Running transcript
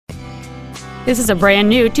This is a brand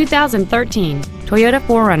new 2013 Toyota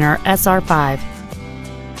 4Runner SR5.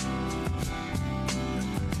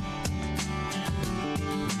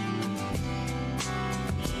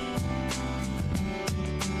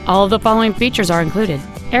 All of the following features are included: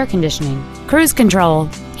 air conditioning, cruise control,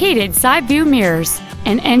 heated side view mirrors,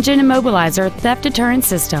 an engine immobilizer theft deterrent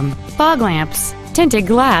system, fog lamps, tinted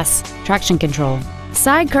glass, traction control,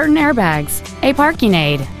 side curtain airbags, a parking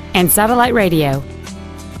aid, and satellite radio.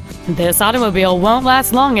 This automobile won't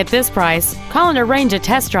last long at this price. Call and arrange a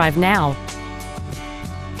test drive now.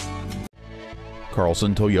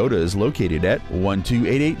 Carlson Toyota is located at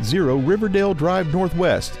 12880 Riverdale Drive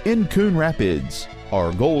Northwest in Coon Rapids.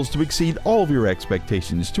 Our goal is to exceed all of your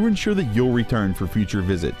expectations to ensure that you'll return for future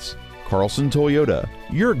visits. Carlson Toyota,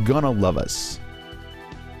 you're gonna love us.